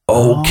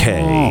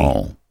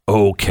 okay,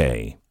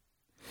 okay.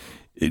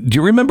 Do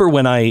you remember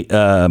when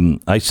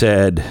I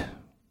said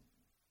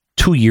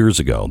 2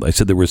 years ago, I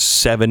said there were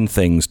 7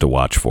 things to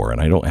watch for,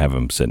 and I don't have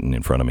them sitting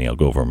in front of me. I'll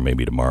go over them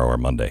maybe tomorrow or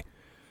Monday.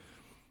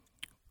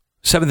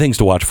 7 things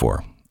to watch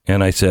for.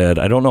 And I said,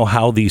 I don't know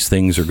how these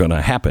things are going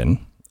to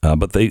happen,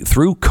 but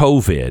through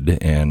COVID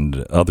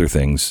and other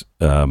things,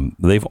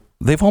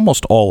 they've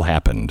almost all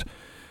happened.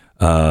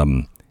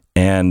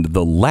 And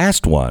the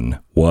last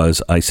one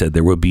was, I said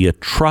there would be a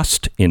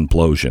trust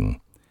implosion.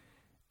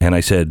 And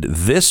I said,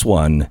 this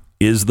one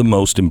is the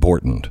most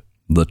important.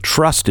 The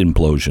trust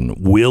implosion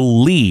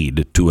will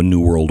lead to a new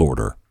world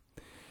order.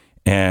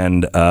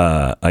 And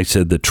I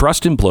said the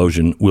trust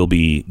implosion will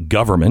be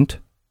government,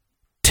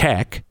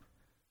 tech,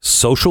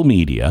 social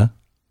media,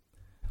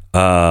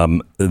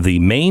 the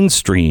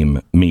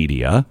mainstream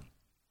media.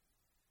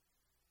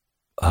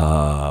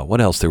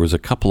 What else? There was a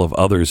couple of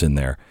others in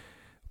there.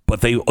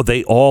 But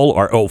they all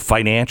are,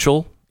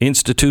 financial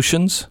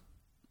institutions,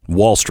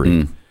 Wall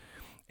Street.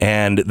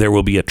 And there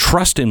will be a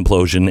trust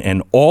implosion,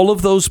 and all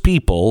of those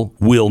people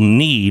will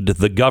need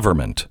the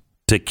government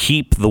to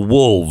keep the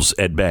wolves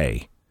at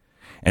bay.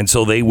 And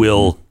so they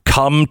will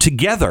come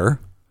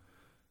together,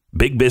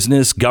 big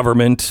business,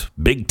 government,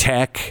 big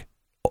tech,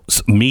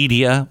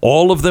 media,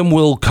 all of them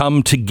will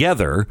come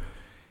together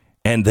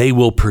and they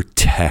will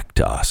protect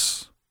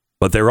us,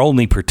 but they're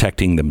only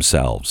protecting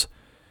themselves.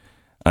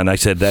 And I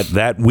said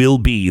that will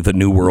be the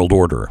New World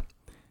Order.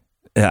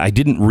 I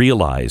didn't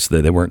realize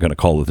that they weren't going to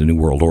call it the New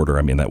World Order.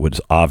 I mean, that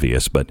was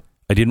obvious, but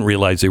I didn't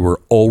realize they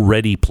were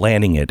already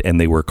planning it, and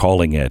they were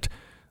calling it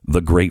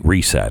the Great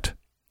Reset.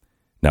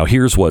 Now,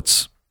 here's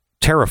what's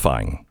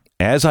terrifying.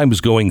 As I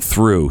was going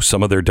through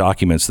some of their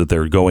documents that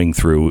they're going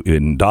through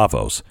in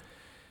Davos,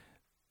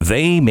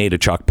 they made a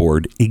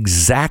chalkboard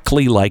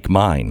exactly like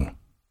mine.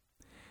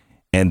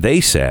 And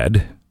they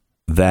said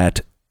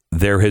that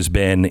there has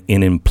been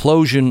an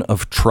implosion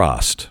of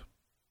trust.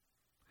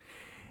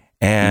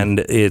 And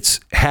it's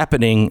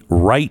happening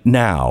right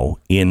now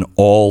in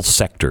all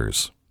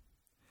sectors.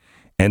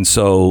 And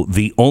so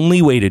the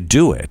only way to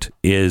do it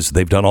is,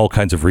 they've done all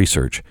kinds of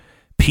research.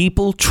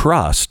 People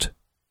trust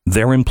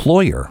their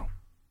employer.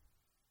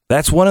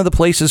 That's one of the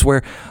places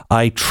where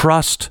I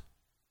trust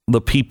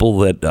the people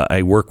that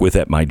I work with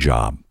at my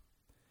job.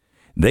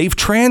 They've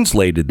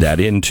translated that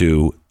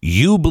into,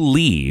 you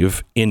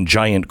believe in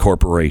giant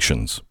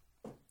corporations.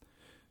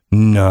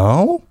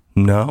 No.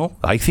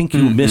 I think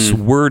you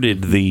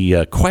misworded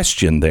the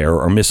question there,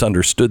 or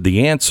misunderstood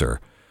the answer.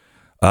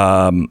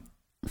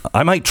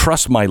 I might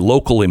trust my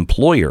local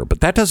employer,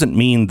 but that doesn't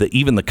mean that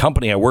even the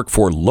company I work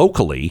for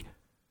locally,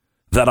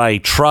 that I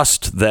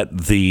trust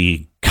that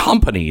the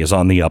company is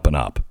on the up and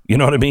up. You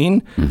know what I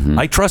mean? Mm-hmm.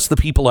 I trust the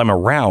people I'm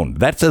around.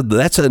 That's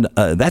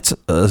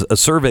a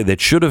survey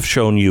that should have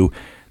shown you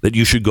that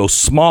you should go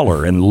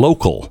smaller and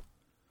local.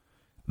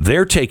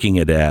 They're taking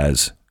it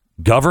as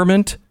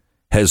government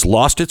has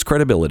lost its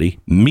credibility.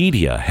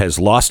 Media has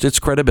lost its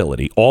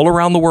credibility all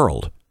around the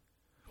world.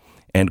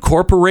 And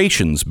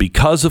corporations,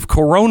 because of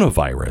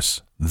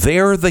coronavirus,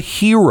 they're the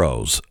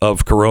heroes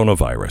of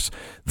coronavirus.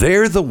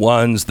 They're the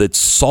ones that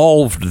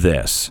solved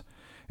this.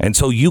 And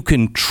so you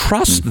can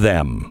trust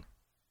them.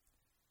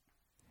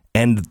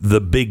 And the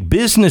big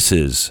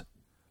businesses,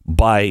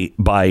 by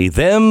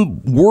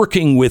them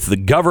working with the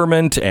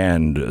government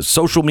and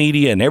social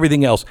media and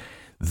everything else,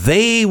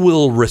 they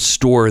will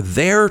restore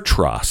their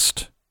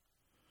trust.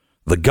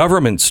 The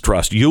government's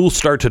trust. You'll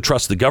start to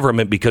trust the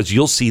government because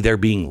you'll see they're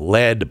being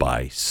led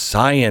by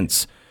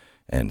science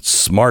and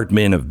smart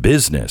men of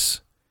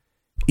business.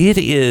 It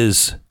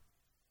is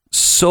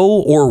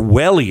so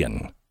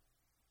Orwellian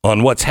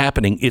on what's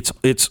happening.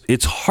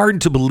 It's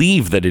hard to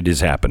believe that it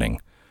is happening,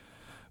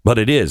 but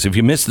it is. If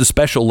you missed the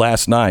special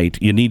last night,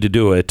 you need to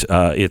do it.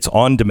 It's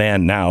on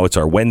demand now. It's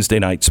our Wednesday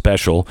night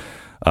special.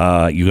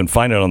 You can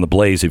find it on The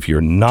Blaze. If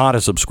you're not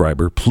a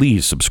subscriber,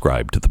 please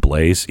subscribe to The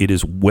Blaze. It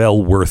is well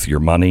worth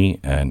your money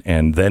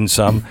and then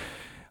some.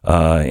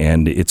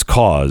 And its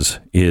cause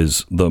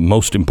is the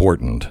most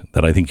important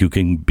that I think you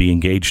can be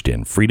engaged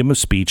in. Freedom of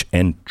speech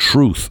and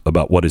truth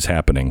about what is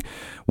happening.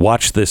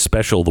 Watch this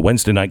special, the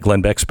Wednesday night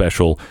Glenn Beck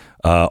special,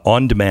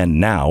 on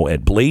demand now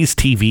at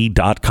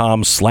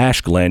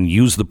blazetv.com/Glenn.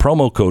 Use the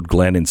promo code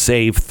Glenn and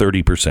save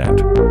 30%.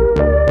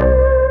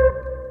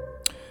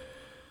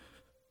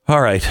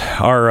 All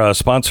right, our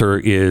sponsor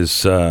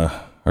is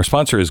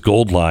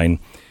Goldline.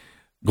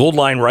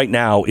 Goldline right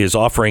now is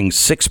offering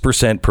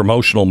 6%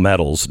 promotional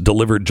metals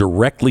delivered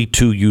directly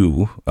to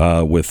you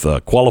with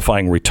a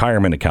qualifying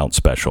retirement account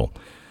special.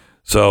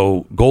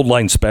 So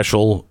Goldline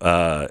special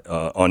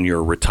on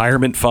your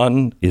retirement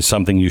fund is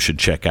something you should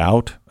check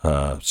out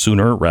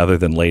sooner rather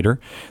than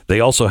later. They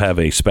also have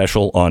a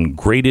special on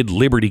graded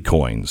Liberty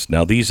coins.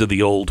 Now, these are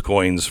the old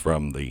coins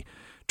from the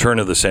turn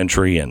of the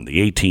century and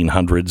the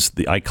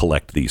 1800s. I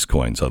collect these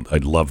coins. I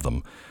love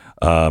them.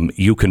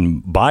 You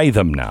can buy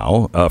them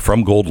now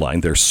from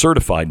Goldline. They're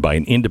certified by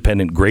an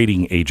independent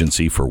grading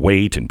agency for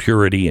weight and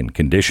purity and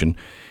condition.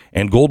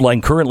 And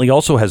Goldline currently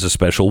also has a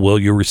special where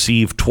you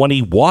receive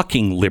 20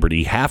 Walking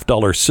Liberty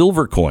 $50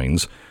 silver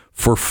coins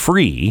for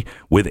free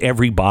with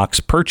every box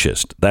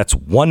purchased. That's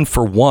 1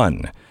 for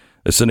 1.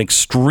 It's an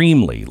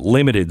extremely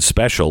limited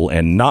special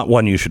and not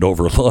one you should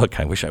overlook.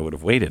 I wish I would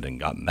have waited and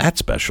gotten that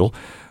special.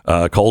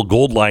 Call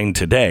Goldline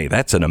today.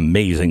 That's an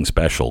amazing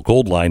special.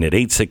 Goldline at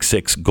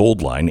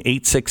 866-GOLDLINE,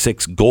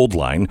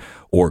 866-GOLDLINE,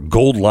 or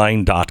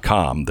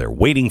goldline.com. They're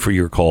waiting for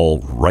your call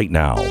right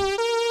now.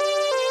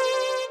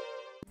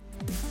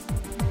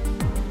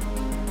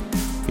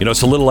 You know,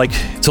 it's a little like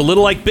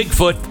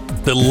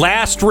Bigfoot, the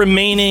last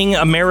remaining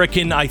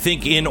American, I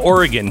think, in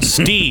Oregon.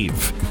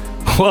 Steve,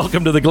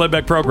 welcome to the Glenn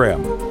Beck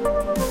program.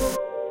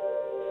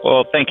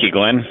 Well, thank you,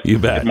 Glenn. You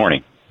bet. Good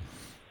morning.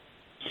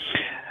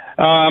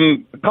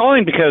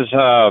 Calling because,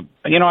 I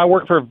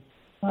work for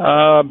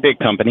a big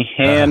company,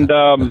 and,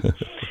 I'm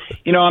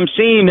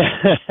seeing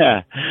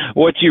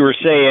what you were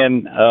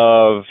saying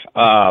of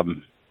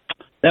them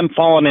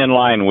falling in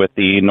line with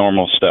the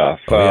normal stuff.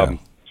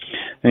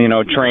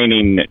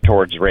 Training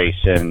towards race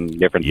and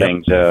different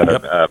things,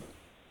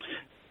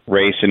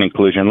 race and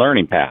inclusion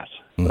learning paths.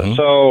 Mm-hmm.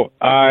 So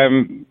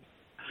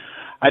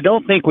I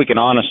don't think we can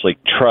honestly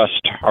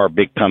trust our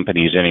big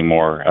companies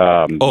anymore.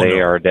 They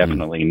are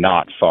definitely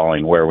not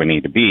falling where we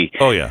need to be.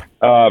 Oh, yeah.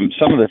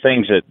 Some of the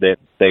things that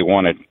they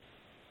want us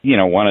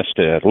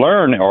to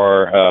learn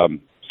are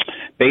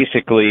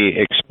basically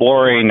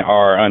exploring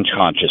our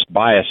unconscious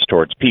bias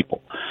towards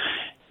people.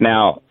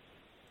 Now,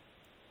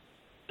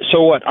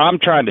 so what I'm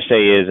trying to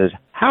say is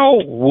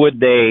how would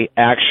they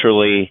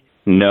actually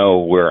know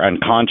we're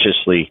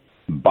unconsciously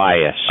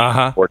biased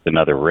towards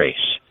another race?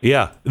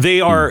 Yeah,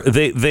 they are.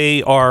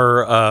 They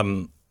are.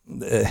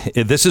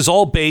 This is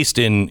all based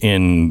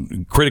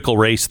in critical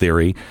race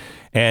theory,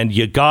 and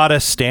you gotta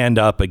stand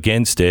up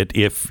against it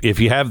if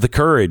you have the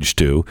courage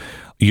to.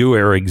 You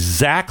are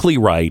exactly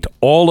right.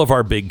 All of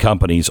our big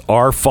companies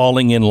are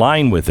falling in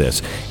line with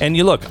this. And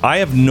you look, I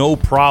have no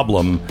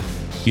problem.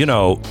 You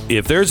know,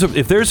 if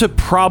there's a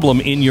problem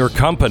in your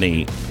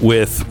company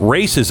with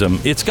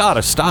racism, it's got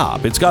to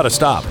stop. It's got to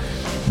stop.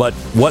 But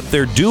what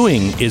they're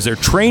doing is they're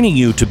training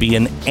you to be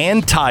an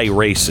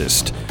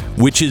anti-racist,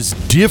 which is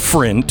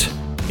different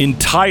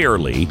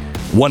entirely,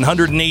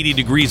 180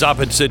 degrees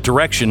opposite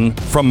direction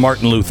from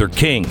Martin Luther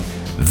King.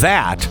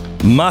 That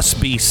must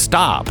be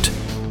stopped.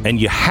 And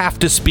you have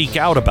to speak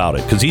out about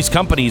it because these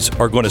companies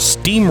are going to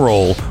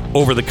steamroll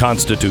over the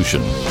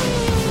Constitution.